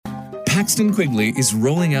Paxton Quigley is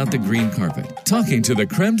rolling out the green carpet, talking to the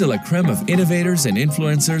creme de la creme of innovators and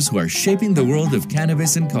influencers who are shaping the world of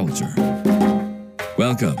cannabis and culture.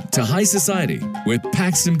 Welcome to High Society with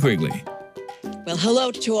Paxton Quigley. Well,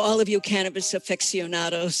 hello to all of you cannabis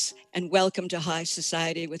aficionados, and welcome to High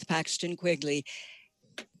Society with Paxton Quigley.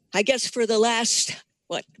 I guess for the last,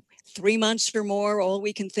 3 months or more, all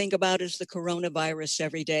we can think about is the coronavirus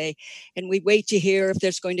every day. And we wait to hear if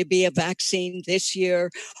there's going to be a vaccine this year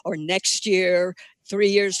or next year, 3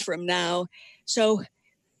 years from now. So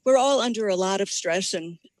we're all under a lot of stress,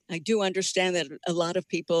 and I do understand that a lot of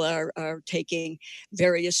people are taking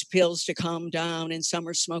various pills to calm down, and some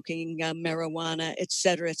are smoking marijuana, et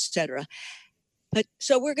cetera, et cetera. But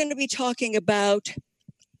so we're going to be talking about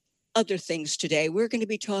other things today. We're going to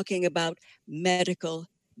be talking about medical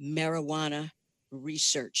marijuana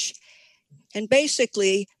research. And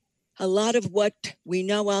basically, a lot of what we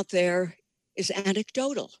know out there is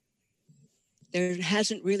anecdotal. There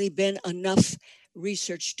hasn't really been enough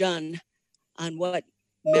research done on what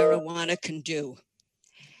marijuana can do.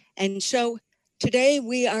 And so today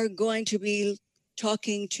we are going to be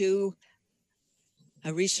talking to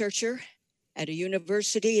a researcher at a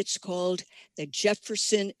university. It's called the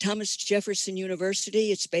Thomas Jefferson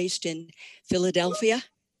University. It's based in Philadelphia,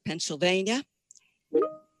 Pennsylvania.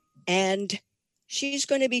 And she's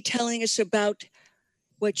going to be telling us about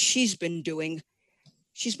what she's been doing.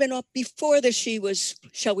 She's been up before this. She was,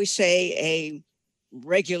 shall we say, a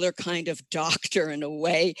regular kind of doctor in a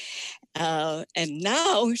way. And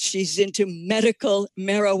now she's into medical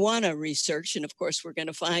marijuana research. And of course, we're going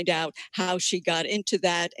to find out how she got into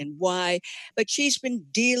that and why. But she's been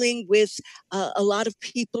dealing with a lot of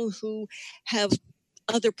people who have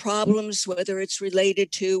other problems, whether it's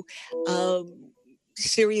related to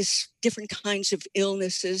serious different kinds of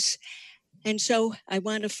illnesses. And so I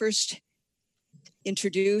want to first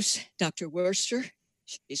introduce Dr. Worster.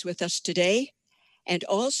 She's with us today. And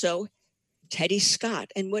also Teddy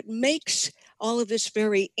Scott. And what makes all of this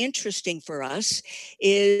very interesting for us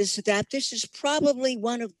is that this is probably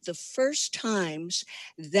one of the first times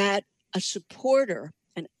that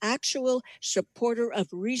an actual supporter of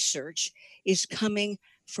research is coming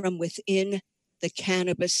from within the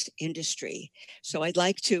cannabis industry. So I'd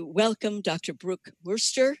like to welcome Dr. Brooke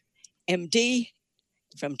Worster, MD,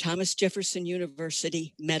 from Thomas Jefferson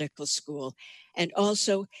University Medical School, and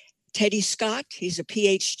also Teddy Scott. He's a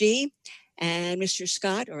PhD. And Mr.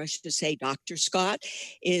 Scott, or I should say Dr. Scott,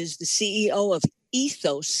 is the CEO of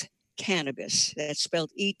Ethos Cannabis. That's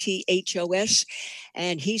spelled ETHOS.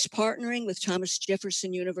 And he's partnering with Thomas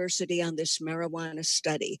Jefferson University on this marijuana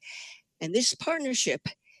study. And this partnership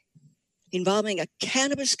involving a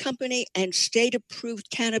cannabis company and state-approved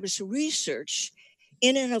cannabis research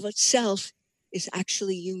in and of itself is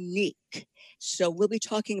actually unique. So we'll be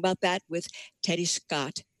talking about that with Teddy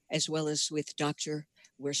Scott as well as with Dr.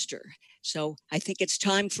 Worster. So I think it's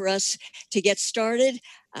time for us to get started.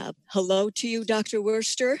 Hello to you, Dr.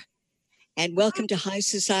 Worster, and welcome to High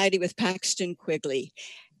Society with Paxton Quigley.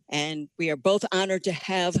 And we are both honored to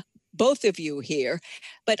have both of you here.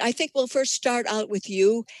 But I think we'll first start out with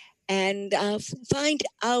you and find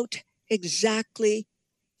out exactly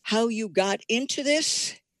how you got into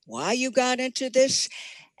this, why you got into this,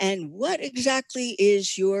 and what exactly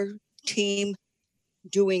is your team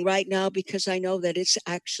doing right now, because I know that it's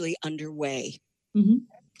actually underway. Mm-hmm.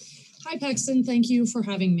 Hi, Paxton. Thank you for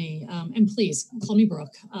having me. And please call me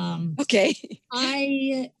Brooke. Okay.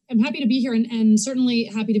 I am happy to be here and certainly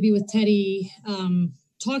happy to be with Teddy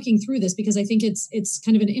talking through this, because I think it's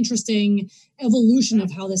kind of an interesting evolution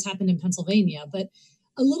of how this happened in Pennsylvania. But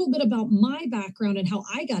a little bit about my background and how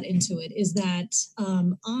I got into it is that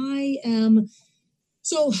I'm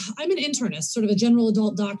an internist, sort of a general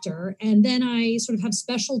adult doctor, and then I sort of have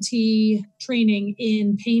specialty training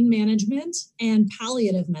in pain management and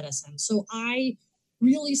palliative medicine. So I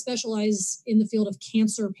really specialize in the field of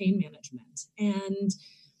cancer pain management. And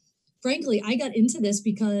frankly, I got into this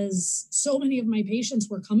because so many of my patients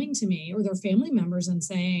were coming to me or their family members and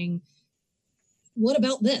saying, what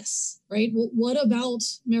about this, right? What about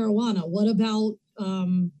marijuana? What about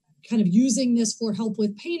kind of using this for help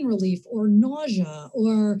with pain relief or nausea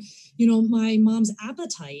or, my mom's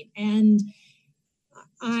appetite? And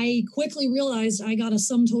I quickly realized I got a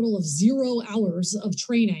sum total of 0 hours of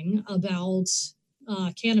training about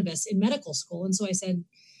cannabis in medical school. And so I said,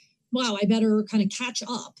 wow, I better kind of catch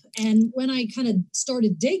up. And when I kind of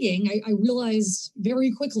started digging, I realized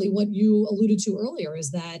very quickly what you alluded to earlier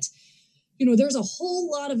is that there's a whole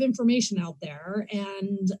lot of information out there,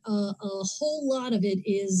 and a whole lot of it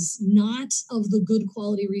is not of the good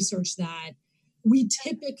quality research that we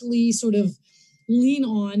typically sort of lean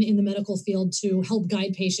on in the medical field to help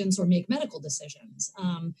guide patients or make medical decisions.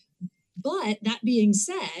 But that being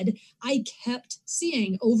said, I kept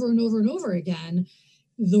seeing over and over and over again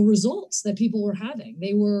the results that people were having.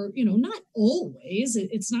 They were, not always,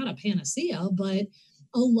 it's not a panacea, but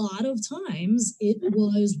a lot of times it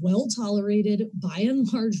was well tolerated, by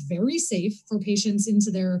and large, very safe for patients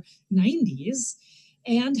into their 90s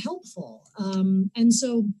and helpful. And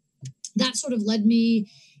so that sort of led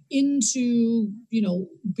me into,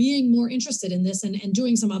 being more interested in this and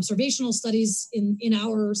doing some observational studies in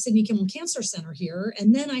our Sidney Kimmel Cancer Center here.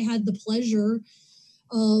 And then I had the pleasure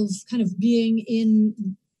of kind of being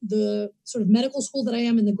in the sort of medical school that I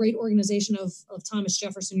am in the great organization of Thomas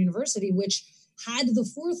Jefferson University, which had the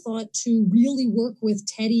forethought to really work with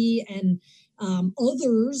Teddy and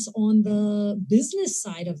others on the business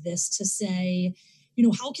side of this to say,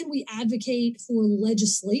 how can we advocate for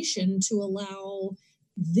legislation to allow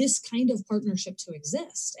this kind of partnership to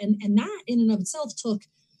exist? And that in and of itself took,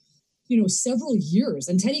 several years.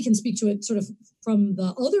 And Teddy can speak to it sort of from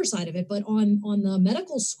the other side of it. But on the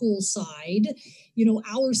medical school side,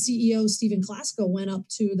 our CEO, Stephen Klasko, went up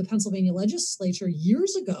to the Pennsylvania legislature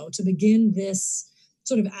years ago to begin this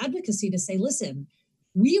sort of advocacy to say, listen,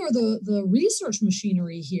 we are the research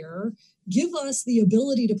machinery here. Give us the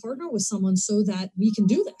ability to partner with someone so that we can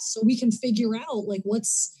do this, so we can figure out like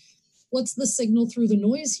what's the signal through the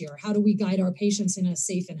noise here? How do we guide our patients in a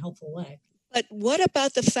safe and helpful way? But what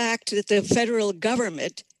about the fact that the federal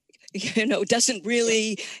government, doesn't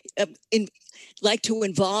really like to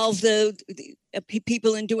involve the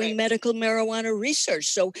people in doing medical marijuana research?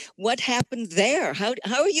 So what happened there? How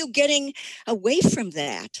are you getting away from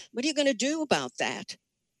that? What are you going to do about that?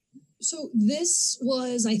 So this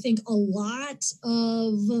was, I think, a lot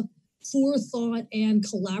of forethought and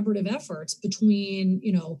collaborative efforts between,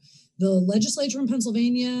 the legislature in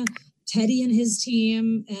Pennsylvania, Teddy and his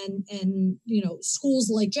team, and schools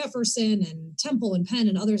like Jefferson and Temple and Penn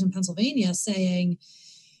and others in Pennsylvania saying,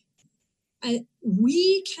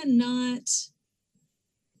 we cannot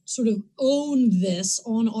sort of own this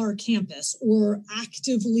on our campus or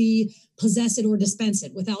actively possess it or dispense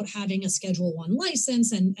it without having a Schedule I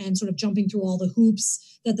license and sort of jumping through all the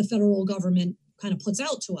hoops that the federal government kind of puts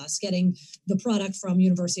out to us, getting the product from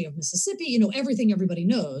University of Mississippi, everything everybody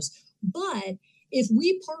knows. But if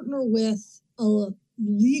we partner with a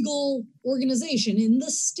legal organization in the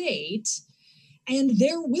state and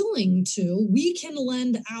they're willing to, we can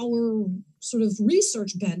lend our sort of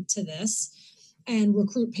research bent to this and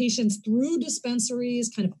recruit patients through dispensaries,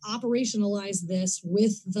 kind of operationalize this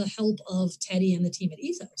with the help of Teddy and the team at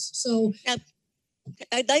Ethos. So now,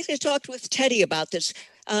 I'd like to talk with Teddy about this.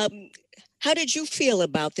 How did you feel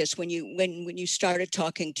about this when you started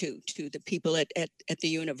talking to the people at the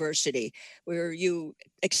university? Were you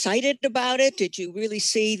excited about it? Did you really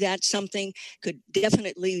see that something could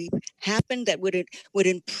definitely happen that would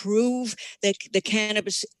improve the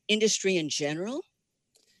cannabis industry in general?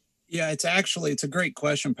 Yeah, it's a great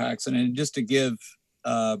question, Paxton. And just to give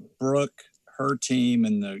Brooke, her team,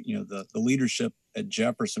 and the leadership at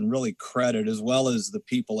Jefferson really credit, as well as the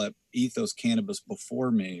people at Ethos Cannabis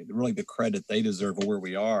before me, really the credit they deserve of where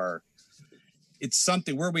we are. It's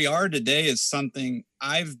something, where we are today is something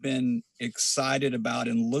I've been excited about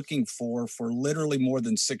and looking for literally more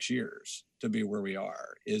than 6 years to be where we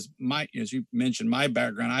are. As you mentioned, my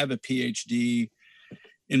background, I have a PhD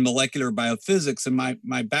in molecular biophysics, and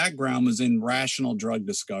my background was in rational drug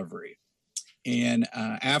discovery. And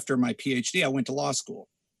after my PhD, I went to law school,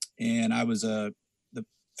 and I was the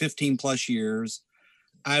 15 plus years,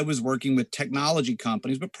 I was working with technology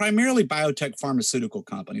companies, but primarily biotech pharmaceutical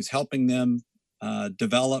companies, helping them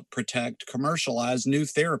develop, protect, commercialize new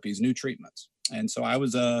therapies, new treatments. And so I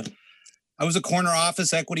was a corner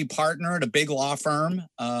office equity partner at a big law firm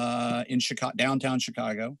in downtown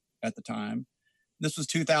Chicago at the time. This was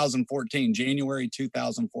 2014, January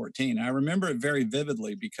 2014. I remember it very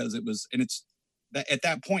vividly because at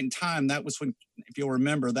that point in time, that was when, if you'll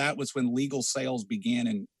remember, that was when legal sales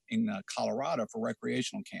began in Colorado for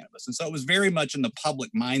recreational cannabis. And so it was very much in the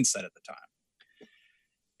public mindset at the time.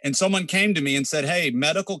 And someone came to me and said, hey,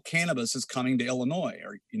 medical cannabis is coming to Illinois.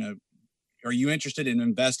 Are you interested in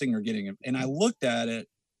investing or getting it? And I looked at it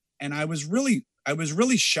and I was really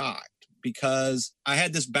shocked because I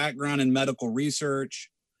had this background in medical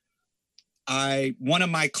research. One of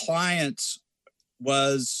my clients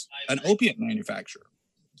was an opiate manufacturer.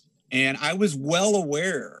 And I was well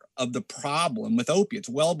aware of the problem with opiates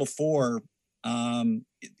well before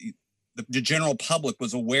the general public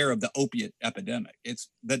was aware of the opiate epidemic. It's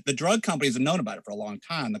that the drug companies have known about it for a long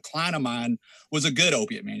time. The client of mine was a good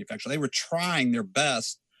opiate manufacturer. They were trying their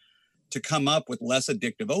best to come up with less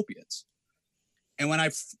addictive opiates. And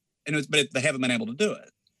but they haven't been able to do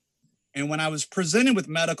it. And when I was presented with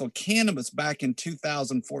medical cannabis back in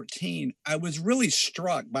 2014, I was really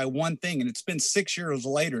struck by one thing, and it's been 6 years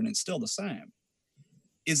later and it's still the same,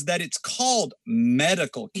 is that it's called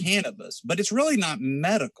medical cannabis, but it's really not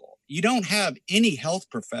medical. You don't have any health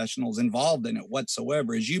professionals involved in it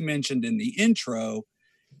whatsoever. As you mentioned in the intro,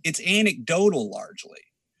 it's anecdotal largely.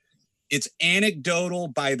 It's anecdotal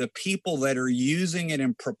by the people that are using it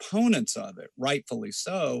and proponents of it, rightfully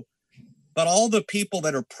so. But all the people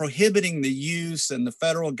that are prohibiting the use and the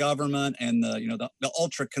federal government and the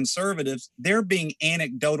ultra conservatives, they're being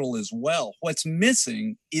anecdotal as well. What's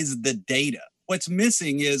missing is the data. What's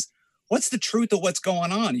missing is what's the truth of what's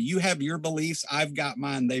going on. You have your beliefs, I've got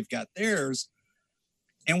mine, they've got theirs.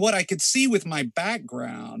 And what I could see with my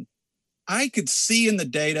background, I could see in the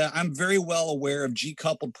data, I'm very well aware of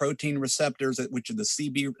G-coupled protein receptors, which the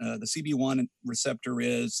CB1 receptor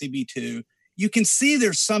is, CB2. You can see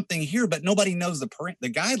there's something here, but nobody knows the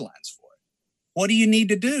guidelines for it. What do you need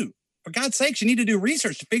to do? For God's sakes, you need to do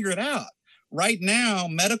research to figure it out. Right now,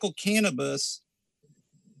 medical cannabis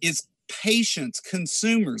is patients,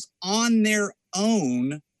 consumers on their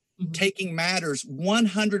own, taking matters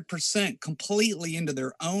 100% completely into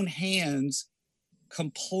their own hands,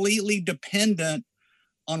 completely dependent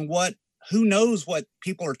on who knows what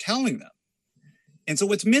people are telling them. And so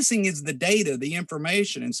what's missing is the data, the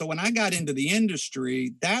information. And so when I got into the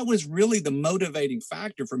industry, that was really the motivating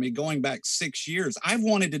factor for me going back 6 years. I've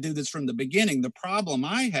wanted to do this from the beginning. The problem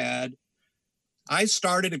I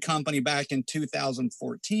started a company back in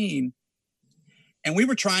 2014, and we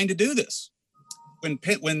were trying to do this. When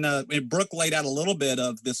Brooke laid out a little bit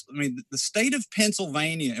of this, I mean, the state of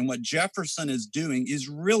Pennsylvania and what Jefferson is doing is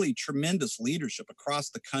really tremendous leadership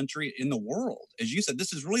across the country, in the world. As you said,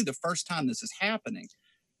 this is really the first time this is happening.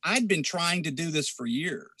 I'd been trying to do this for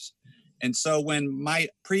years. And so when my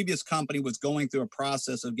previous company was going through a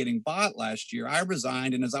process of getting bought last year, I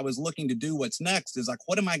resigned. And as I was looking to do what's next, is like,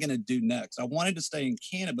 what am I going to do next? I wanted to stay in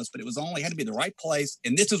cannabis, but it was had to be the right place.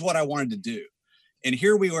 And this is what I wanted to do. And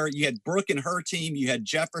here we were, you had Brooke and her team, you had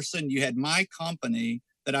Jefferson, you had my company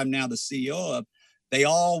that I'm now the CEO of. They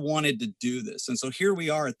all wanted to do this. And so here we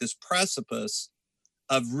are at this precipice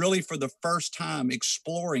of really for the first time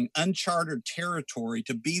exploring uncharted territory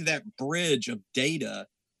to be that bridge of data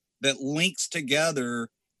that links together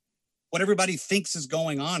what everybody thinks is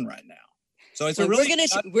going on right now. So it's we're going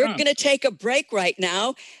to take a break right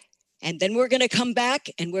now. And then we're going to come back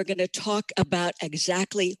and we're going to talk about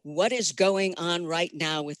exactly what is going on right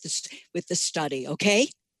now with the study. Okay?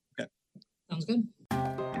 Okay. Sounds good.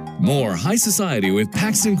 More High Society with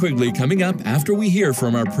Paxton Quigley coming up after we hear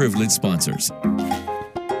from our privileged sponsors.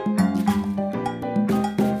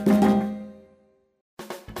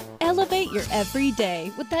 Elevate your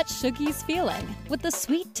everyday with that Shoogies feeling, with the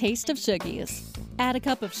sweet taste of Shoogies. Add a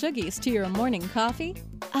cup of Shoogies to your morning coffee.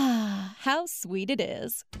 Ah, how sweet it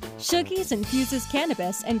is. Shoogies infuses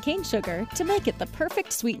cannabis and cane sugar to make it the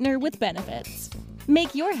perfect sweetener with benefits.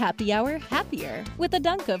 Make your happy hour happier with a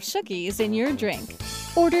dunk of Shoogies in your drink.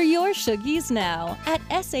 Order your Shoogies now at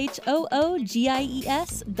SHOOGIES.com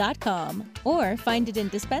or find it in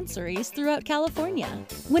dispensaries throughout California.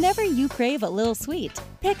 Whenever you crave a little sweet,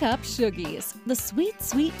 pick up Shoogies, the sweet,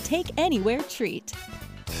 sweet take-anywhere treat.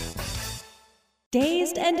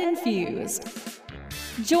 Dazed and Infused.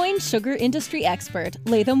 Join sugar industry expert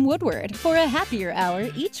Latham Woodward for a happier hour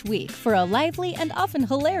each week for a lively and often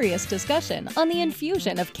hilarious discussion on the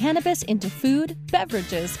infusion of cannabis into food,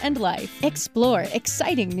 beverages, and life. Explore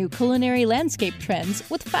exciting new culinary landscape trends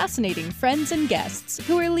with fascinating friends and guests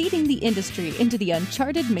who are leading the industry into the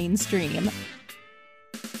uncharted mainstream.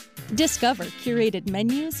 Discover curated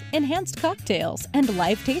menus, enhanced cocktails, and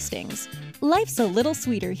live tastings. Life's a little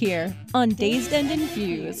sweeter here on Dazed and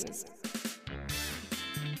Infused.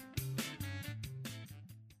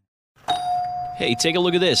 Hey, take a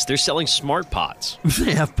look at this. They're selling smart pots.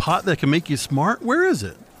 They have pot that can make you smart? Where is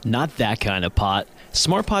it? Not that kind of pot.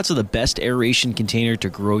 Smart pots are the best aeration container to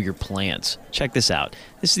grow your plants. Check this out.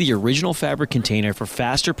 This is the original fabric container for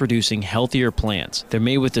faster producing, healthier plants. They're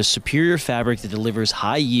made with a superior fabric that delivers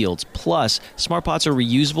high yields. Plus, smart pots are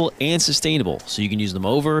reusable and sustainable, so you can use them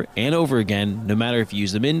over and over again, no matter if you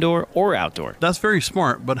use them indoor or outdoor. That's very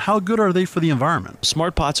smart, but how good are they for the environment?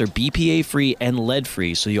 Smart pots are BPA-free and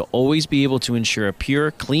lead-free, so you'll always be able to ensure a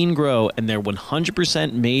pure, clean grow, and they're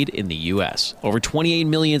 100% made in the U.S. Over 28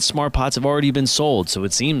 million smart pots have already been sold, so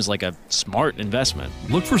it seems like a smart investment.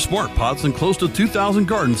 Look for smart pots in close to 2,000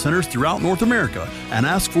 garden centers throughout North America and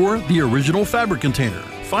ask for the original fabric container.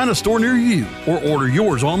 Find a store near you or order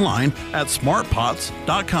yours online at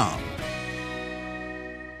smartpots.com.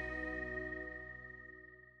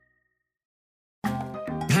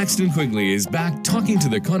 Paxton Quigley is back talking to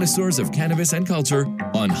the connoisseurs of cannabis and culture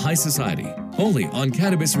on High Society, only on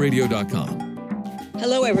CannabisRadio.com.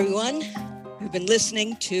 Hello, everyone. We've been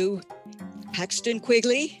listening to Paxton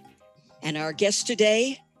Quigley and our guests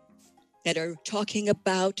today that are talking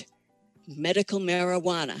about medical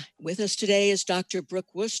marijuana. With us today is Dr. Brooke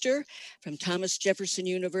Worster from Thomas Jefferson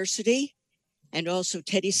University, and also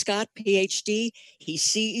Teddy Scott, PhD. He's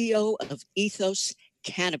CEO of Ethos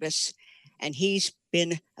Cannabis, and he's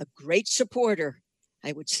been a great supporter,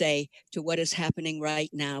 I would say, to what is happening right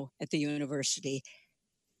now at the university.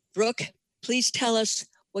 Brooke, please tell us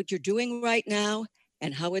what you're doing right now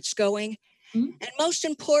and how it's going. Mm-hmm. And most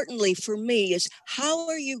importantly for me is, how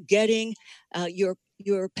are you getting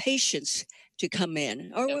your patients to come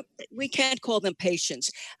in? Or we can't call them patients,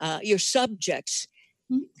 your subjects.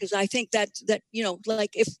 Because I think that,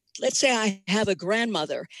 like if, let's say I have a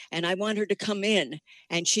grandmother and I want her to come in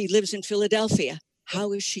and she lives in Philadelphia,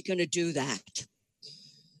 how is she going to do that?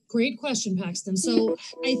 Great question, Paxton. So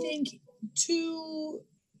I think to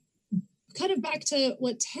kind of back to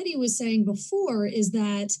what Teddy was saying before is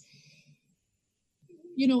that,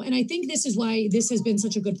 and I think this is why this has been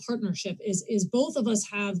such a good partnership is both of us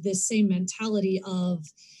have this same mentality of,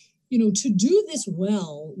 to do this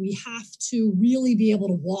well, we have to really be able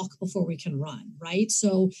to walk before we can run, right?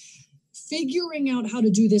 So figuring out how to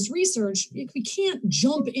do this research, we can't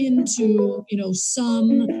jump into,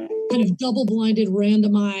 some kind of double-blinded,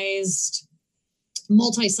 randomized,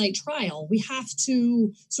 multi-site trial. We have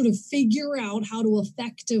to sort of figure out how to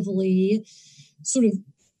effectively sort of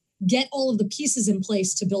get all of the pieces in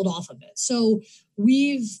place to build off of it. So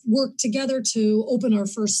we've worked together to open our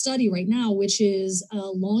first study right now, which is a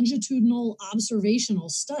longitudinal observational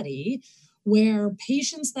study where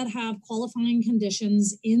patients that have qualifying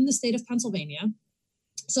conditions in the state of Pennsylvania,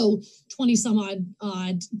 so 20 some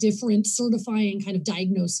odd different certifying kind of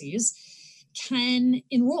diagnoses, can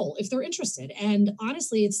enroll if they're interested. And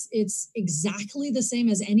honestly, it's exactly the same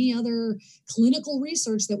as any other clinical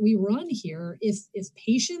research that we run here. If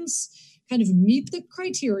patients kind of meet the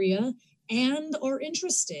criteria and are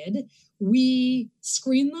interested, we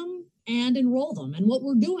screen them and enroll them. And what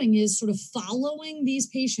we're doing is sort of following these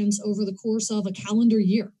patients over the course of a calendar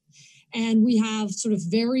year. And we have sort of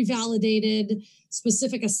very validated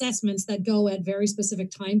specific assessments that go at very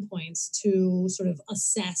specific time points to sort of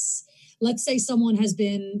assess. Let's say someone has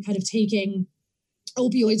been kind of taking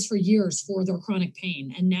opioids for years for their chronic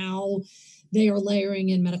pain, and now they are layering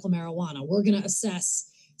in medical marijuana. We're going to assess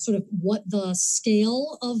sort of what the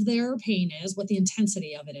scale of their pain is, what the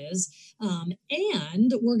intensity of it is,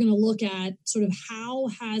 and we're going to look at sort of how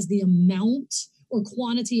has the amount or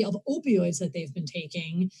quantity of opioids that they've been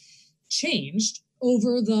taking changed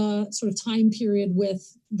over the sort of time period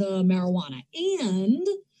with the marijuana, and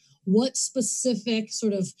what specific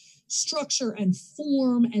sort of structure and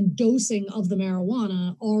form and dosing of the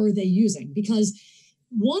marijuana are they using? Because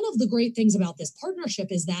one of the great things about this partnership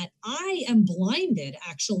is that I am blinded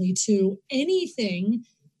actually to anything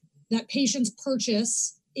that patients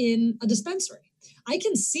purchase in a dispensary. I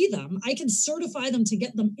can see them, I can certify them to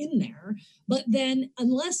get them in there, but then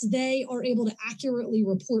unless they are able to accurately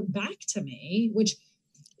report back to me, which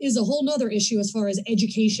is a whole nother issue as far as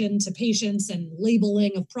education to patients and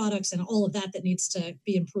labeling of products and all of that needs to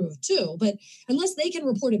be improved too. But unless they can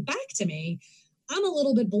report it back to me, I'm a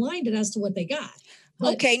little bit blinded as to what they got.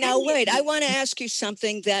 But okay, now wait, I want to ask you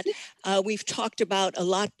something that we've talked about a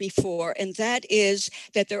lot before, and that is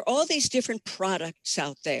that there are all these different products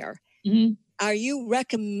out there. Mm-hmm. Are you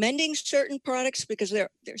recommending certain products? Because there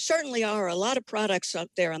certainly are a lot of products out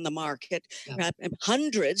there on the market,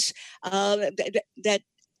 hundreds, that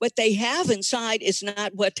what they have inside is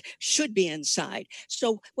not what should be inside.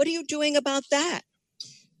 So what are you doing about that?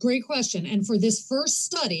 Great question. And for this first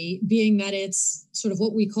study, being that it's sort of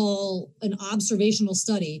what we call an observational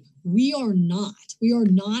study, we are not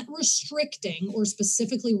restricting or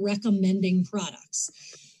specifically recommending products.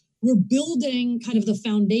 We're building kind of the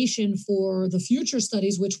foundation for the future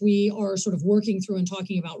studies, which we are sort of working through and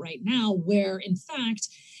talking about right now, where in fact,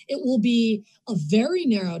 it will be a very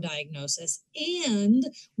narrow diagnosis, and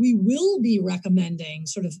we will be recommending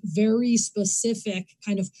sort of very specific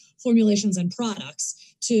kind of formulations and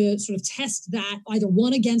products to sort of test that either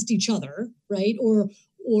one against each other, right? Or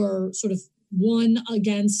sort of one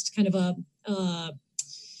against kind of a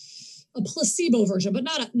placebo version, but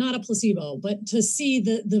not a placebo, but to see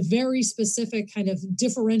the very specific kind of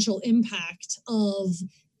differential impact of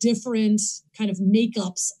different kind of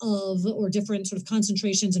makeups of, or different sort of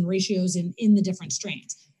concentrations and ratios in the different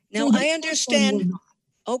strains. Now I understand.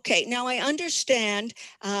 Okay, now I understand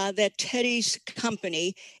that Teddy's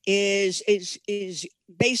company is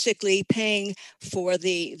basically paying for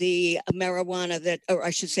the marijuana that, or I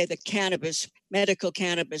should say the cannabis, medical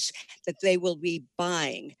cannabis that they will be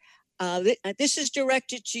buying. This is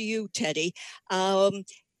directed to you, Teddy.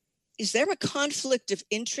 Is there a conflict of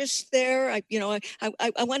interest there? I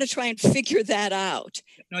want to try and figure that out.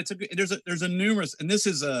 No, there's a numerous, and this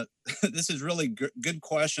is really good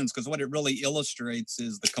questions, because what it really illustrates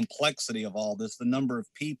is the complexity of all this, the number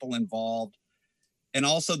of people involved, and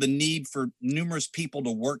also the need for numerous people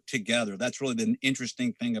to work together. That's really the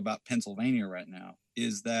interesting thing about Pennsylvania right now,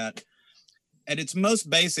 is that at its most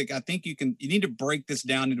basic, I think you need to break this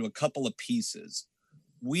down into a couple of pieces.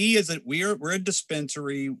 We're a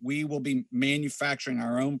dispensary. We will be manufacturing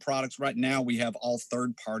our own products. Right now, we have all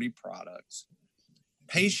third-party products.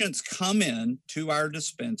 Patients come in to our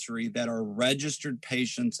dispensary that are registered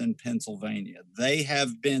patients in Pennsylvania. They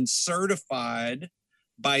have been certified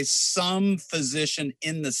by some physician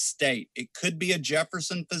in the state. It could be a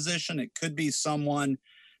Jefferson physician. It could be someone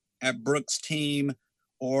at Brooke's team,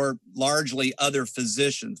 or largely other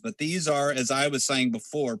physicians. But these are, as I was saying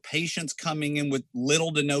before, patients coming in with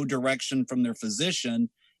little to no direction from their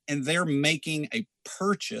physician, and they're making a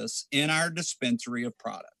purchase in our dispensary of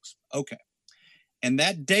products. Okay. And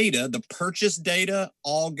that data, the purchase data,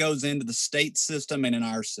 all goes into the state system and in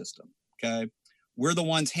our system. Okay. We're the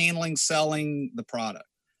ones handling, selling the product.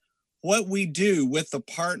 What we do with the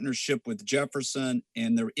partnership with Jefferson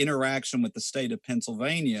and their interaction with the state of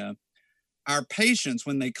Pennsylvania, our patients,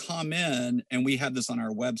 when they come in, and we have this on our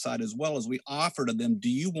website as well, as we offer to them, do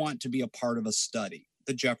you want to be a part of a study,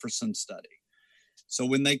 the Jefferson study? So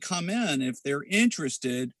when they come in, if they're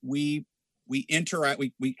interested, we interact,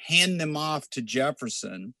 we hand them off to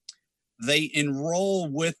Jefferson. They enroll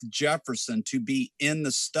with Jefferson to be in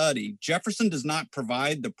the study. Jefferson does not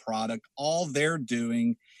provide the product. All they're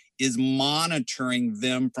doing is monitoring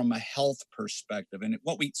them from a health perspective. And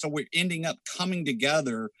so we're ending up coming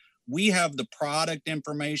together. We have the product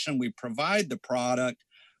information, we provide the product.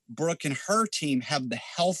 Brooke and her team have the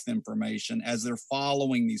health information as they're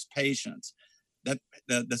following these patients. That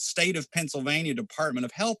the state of Pennsylvania Department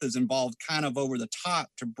of Health is involved kind of over the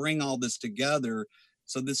top to bring all this together.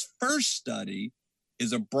 So this first study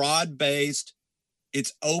is a broad-based,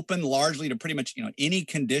 it's open largely to pretty much, any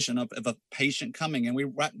condition of a patient coming.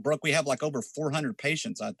 And Brooke, we have like over 400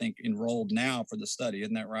 patients, I think, enrolled now for the study.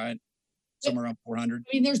 Isn't that right? Somewhere around 400.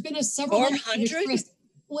 I mean, there's been several hundred.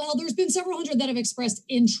 Well, there's been several hundred that have expressed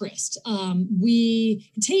interest.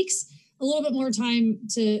 It takes a little bit more time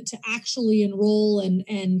to actually enroll and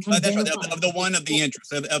kind of the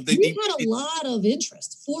interest. We've had a lot of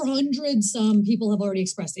interest. 400 some people have already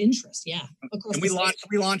expressed interest. Yeah. And we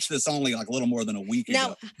launched this only like a little more than a week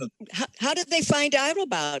ago. Now, how did they find out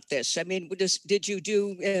about this? I mean, did you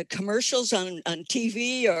do commercials on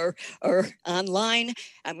TV or online?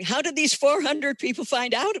 I mean, how did these 400 people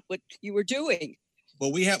find out what you were doing?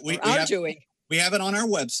 Well, we have it on our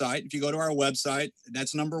website. If you go to our website,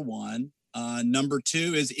 that's number one. Number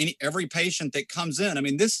two is every patient that comes in. I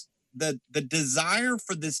mean, the desire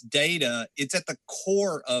for this data, it's at the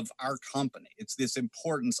core of our company. It's this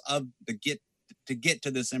importance of to get to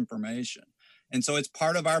this information. And so it's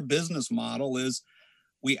part of our business model is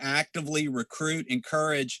we actively recruit,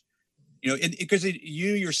 encourage, because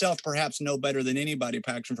you yourself perhaps know better than anybody,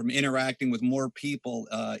 Paxton, from interacting with more people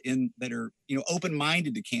that are,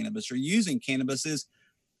 open-minded to cannabis or using cannabis, is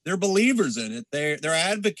they're believers in it. They're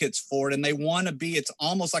advocates for it, and they want to be. It's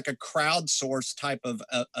almost like a crowdsourced type of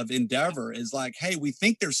endeavor. Is like, hey, we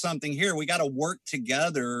think there's something here. We got to work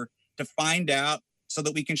together to find out so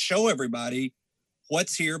that we can show everybody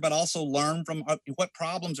what's here, but also learn from what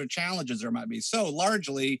problems or challenges there might be. So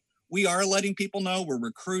largely, we are letting people know we're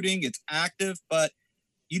recruiting. It's active, but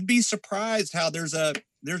you'd be surprised how there's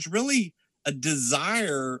really a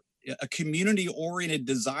desire, a community-oriented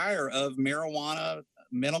desire of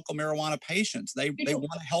medical marijuana patients. They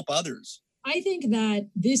want to help others. I think that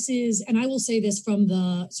this is, and I will say this from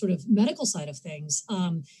the sort of medical side of things,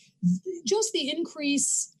 just the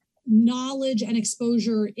increased knowledge and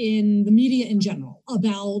exposure in the media in general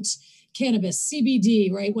about cannabis,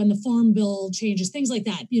 CBD, right? When the Farm Bill changes, things like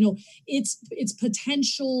that, its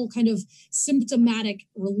potential kind of symptomatic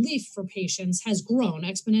relief for patients has grown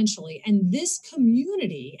exponentially. And this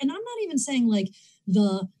community, and I'm not even saying like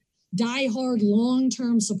the diehard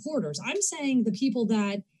long-term supporters, I'm saying the people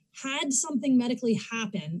that had something medically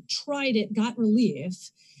happen, tried it, got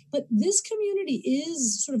relief. But this community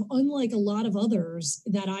is sort of unlike a lot of others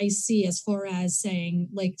that I see, as far as saying,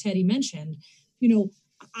 like Teddy mentioned,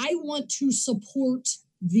 I want to support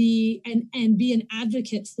and be an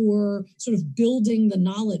advocate for sort of building the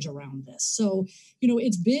knowledge around this. So,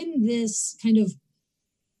 it's been this kind of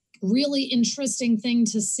really interesting thing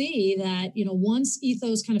to see that, once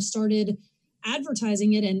Ethos kind of started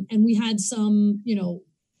advertising it, and we had some,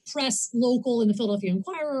 press local in the Philadelphia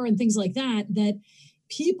Inquirer and things like that, that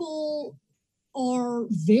people are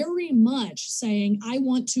very much saying, I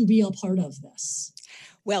want to be a part of this.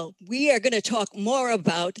 Well, we are going to talk more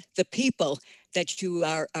about the people that you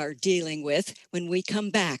are dealing with when we come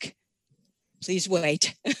back. Please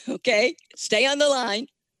wait, okay? Stay on the line.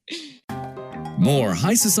 More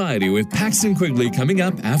High Society with Paxton Quigley coming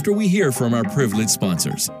up after we hear from our privileged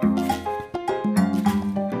sponsors.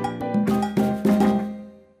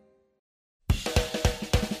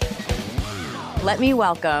 Let me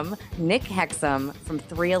welcome Nick Hexum from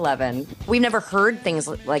 311. We've never heard things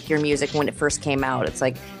like your music when it first came out. It's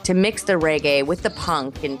like to mix the reggae with the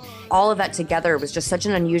punk and all of that together was just such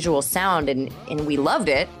an unusual sound, and we loved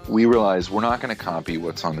it. We realized we're not going to copy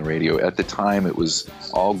what's on the radio. At the time, it was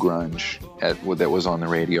all grunge that was on the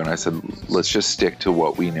radio, and I said, let's just stick to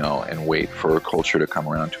what we know and wait for culture to come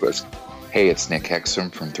around to us. Hey, it's Nick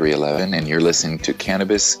Hexum from 311, and you're listening to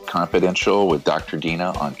Cannabis Confidential with Dr.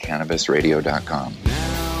 Dina on CannabisRadio.com.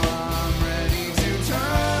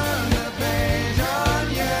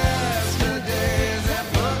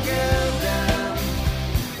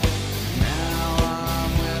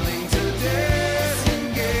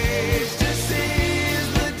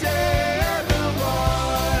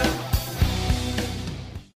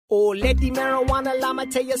 Oh, let the marijuana llama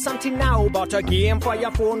tell you something now about a game for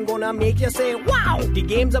your phone gonna make you say, wow! The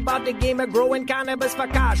game's about the game of growing cannabis for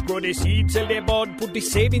cash. Grow the seed, sell the bud, put the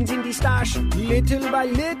savings in the stash. Little by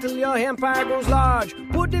little, your empire grows large.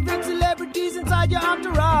 Put different celebrities inside your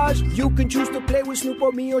entourage. You can choose to play with Snoop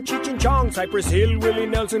or me or Cheech and Chong. Cypress Hill, Willie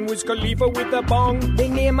Nelson, Wiz Khalifa with a bong. The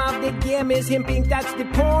name of the game is Hemp Inc., that's the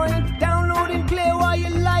point. Download and play while you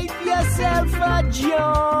light yourself a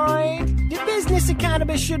joint. The business of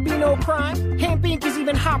cannabis should be no crime. Hemp Inc. is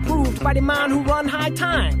even hot-proofed by the man who run High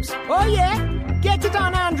Times. Oh yeah? Get it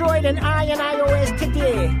on Android and iOS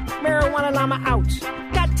today. Marijuana llama out.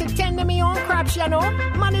 Got to tend to me own crops, you know.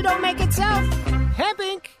 Money don't make itself. Hemp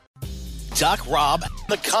Inc. Doc Rob,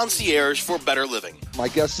 the concierge for better living. My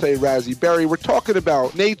guests say Razzie Berry. We're talking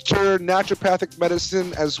about nature, naturopathic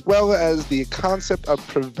medicine, as well as the concept of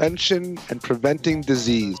prevention and preventing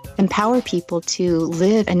disease. Empower people to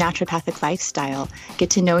live a naturopathic lifestyle, get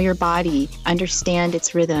to know your body, understand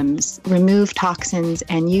its rhythms, remove toxins,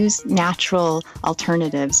 and use natural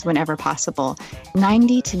alternatives whenever possible.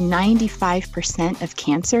 90 to 95% of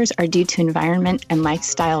cancers are due to environment and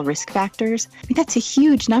lifestyle risk factors. I mean, that's a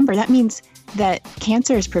huge number. That means that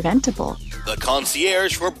cancer is preventable. The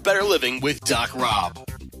concierge for better living with Doc Rob.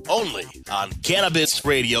 Only on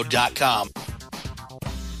CannabisRadio.com.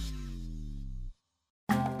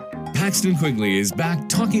 Paxton Quigley is back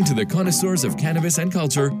talking to the connoisseurs of cannabis and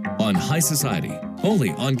culture on High Society. Only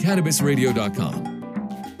on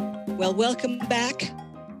CannabisRadio.com. Well, welcome back.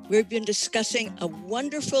 We've been discussing a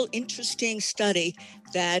wonderful, interesting study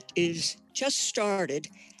that is just started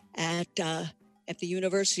at the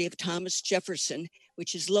University of Thomas Jefferson,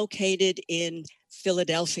 which is located in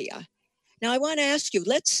Philadelphia. Now, I want to ask you,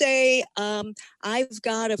 let's say I've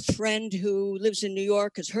got a friend who lives in New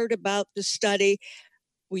York, has heard about the study.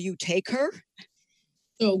 Will you take her?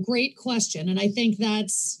 So great question. And I think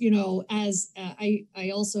that's, as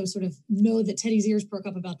I also sort of know that Teddy's ears perk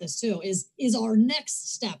up about this too, is our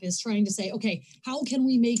next step is trying to say, okay, how can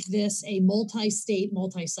we make this a multi-state,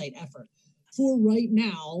 multi-site effort? For right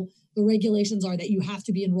now, the regulations are that you have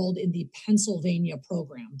to be enrolled in the Pennsylvania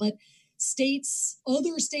program. But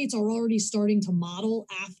other states are already starting to model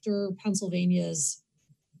after Pennsylvania's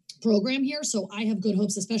program here. So I have good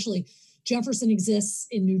hopes, especially Jefferson exists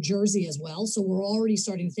in New Jersey as well. So we're already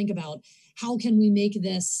starting to think about how can we make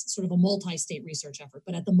this sort of a multi-state research effort.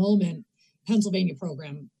 But at the moment, Pennsylvania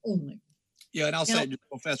program only. Yeah, and I'll say,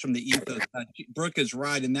 Professor, from the Ethos, Brooke is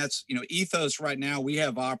right. And that's, Ethos right now, we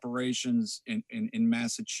have operations in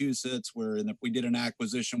Massachusetts where we did an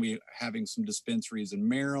acquisition. We're having some dispensaries in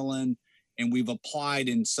Maryland, and we've applied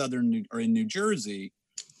in in New Jersey.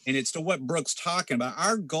 And it's to what Brooke's talking about.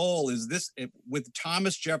 Our goal is this, with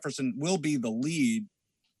Thomas Jefferson, will be the lead,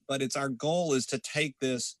 but our goal is to take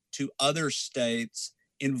this to other states,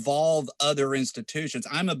 involve other institutions.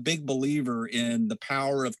 I'm a big believer in the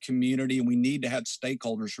power of community, and we need to have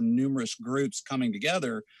stakeholders from numerous groups coming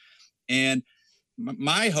together. And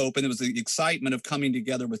my hope, and it was the excitement of coming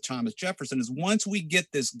together with Thomas Jefferson, is once we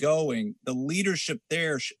get this going, the leadership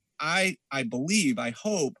there, I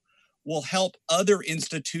hope, will help other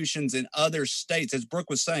institutions in other states. As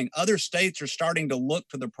Brooke was saying, other states are starting to look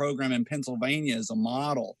to the program in Pennsylvania as a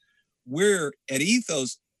model. We're at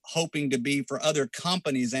Ethos, hoping to be for other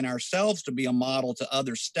companies and ourselves to be a model to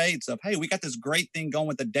other states of, hey, we got this great thing going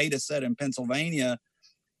with the data set in Pennsylvania.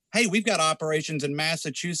 Hey, we've got operations in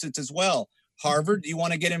Massachusetts as well. Harvard, do you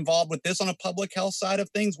want to get involved with this on a public health side of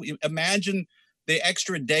things? We imagine the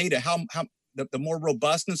extra data, how the more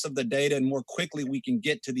robustness of the data and more quickly we can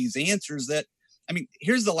get to these answers that, I mean,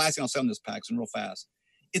 here's the last thing I'll say on this, Paxton, real fast.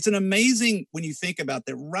 It's an amazing, when you think about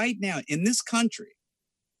that right now in this country,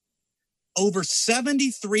 over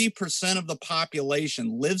 73% of the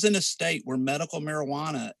population lives in a state where medical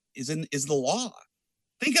marijuana is the law.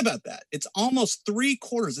 Think about that. It's almost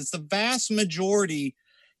 3/4. It's the vast majority.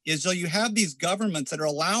 Is so you have these governments that are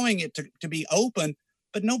allowing it to be open,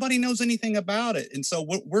 but nobody knows anything about it. And so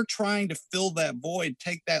we're trying to fill that void,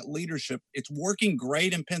 take that leadership. It's working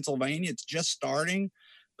great in Pennsylvania. It's just starting,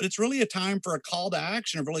 but it's really a time for a call to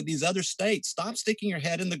action of really these other states. Stop sticking your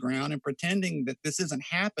head in the ground and pretending that this isn't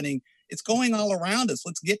happening. It's going all around us.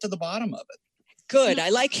 Let's get to the bottom of it. Good. I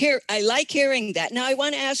like hearing that. Now I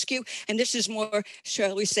want to ask you, and this is more,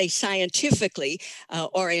 shall we say, scientifically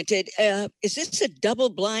oriented. Is this a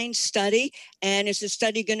double-blind study, and is the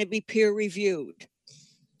study going to be peer-reviewed?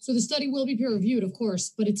 So the study will be peer-reviewed, of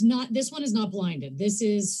course, but it's not. This one is not blinded. This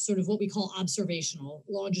is sort of what we call observational,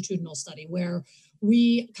 longitudinal study, where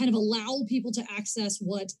we kind of allow people to access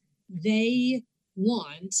what they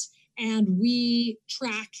want, and we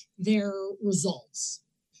track their results.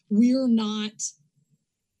 We're not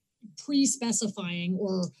pre-specifying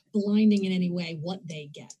or blinding in any way what they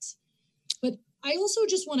get. But I also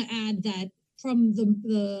just want to add that from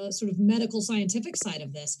the sort of medical scientific side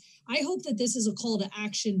of this, I hope that this is a call to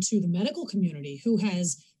action to the medical community, who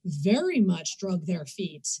has very much dragged their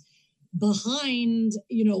feet behind,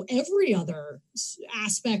 every other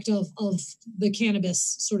aspect of the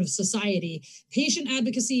cannabis sort of society. Patient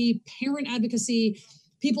advocacy, parent advocacy,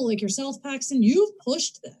 people like yourself, Paxton, you've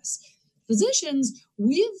pushed this. Physicians,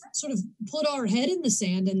 we've sort of put our head in the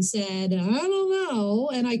sand and said, I don't know,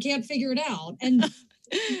 and I can't figure it out. And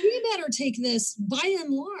we better take this by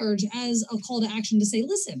and large as a call to action to say,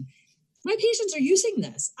 listen, my patients are using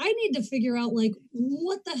this. I need to figure out,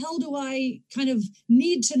 what the hell do I kind of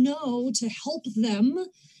need to know to help them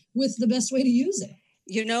with the best way to use it?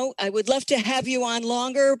 I would love to have you on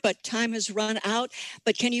longer, but time has run out.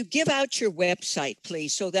 But can you give out your website,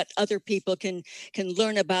 please, so that other people can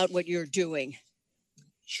learn about what you're doing?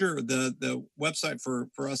 Sure. The website for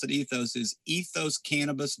us at Ethos is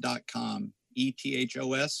ethoscannabis.com.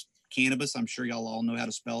 ETHOS, cannabis. I'm sure y'all all know how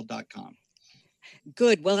to spell .com.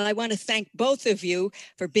 Good. Well, I want to thank both of you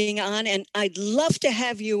for being on, and I'd love to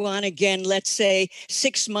have you on again, let's say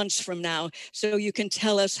 6 months from now, so you can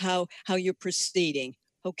tell us how you're proceeding.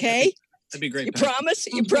 Okay? That'd be great. You promise?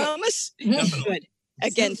 You promise? Good.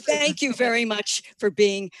 Again, thank you very much for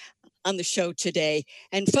being on the show today.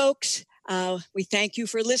 And folks, we thank you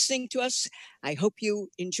for listening to us. I hope you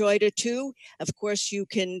enjoyed it too. Of course, you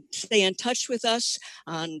can stay in touch with us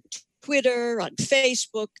on Twitter, on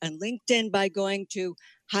Facebook, on LinkedIn by going to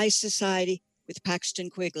High Society with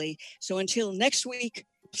Paxton Quigley. So until next week,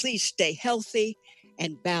 please stay healthy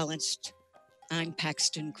and balanced. I'm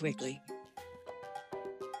Paxton Quigley.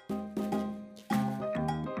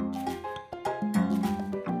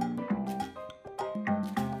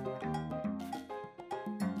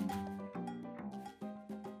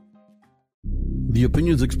 The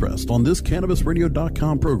opinions expressed on this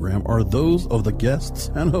CannabisRadio.com program are those of the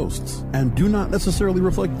guests and hosts and do not necessarily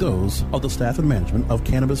reflect those of the staff and management of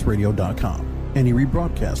CannabisRadio.com. Any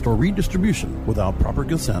rebroadcast or redistribution without proper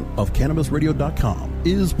consent of CannabisRadio.com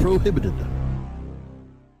is prohibited.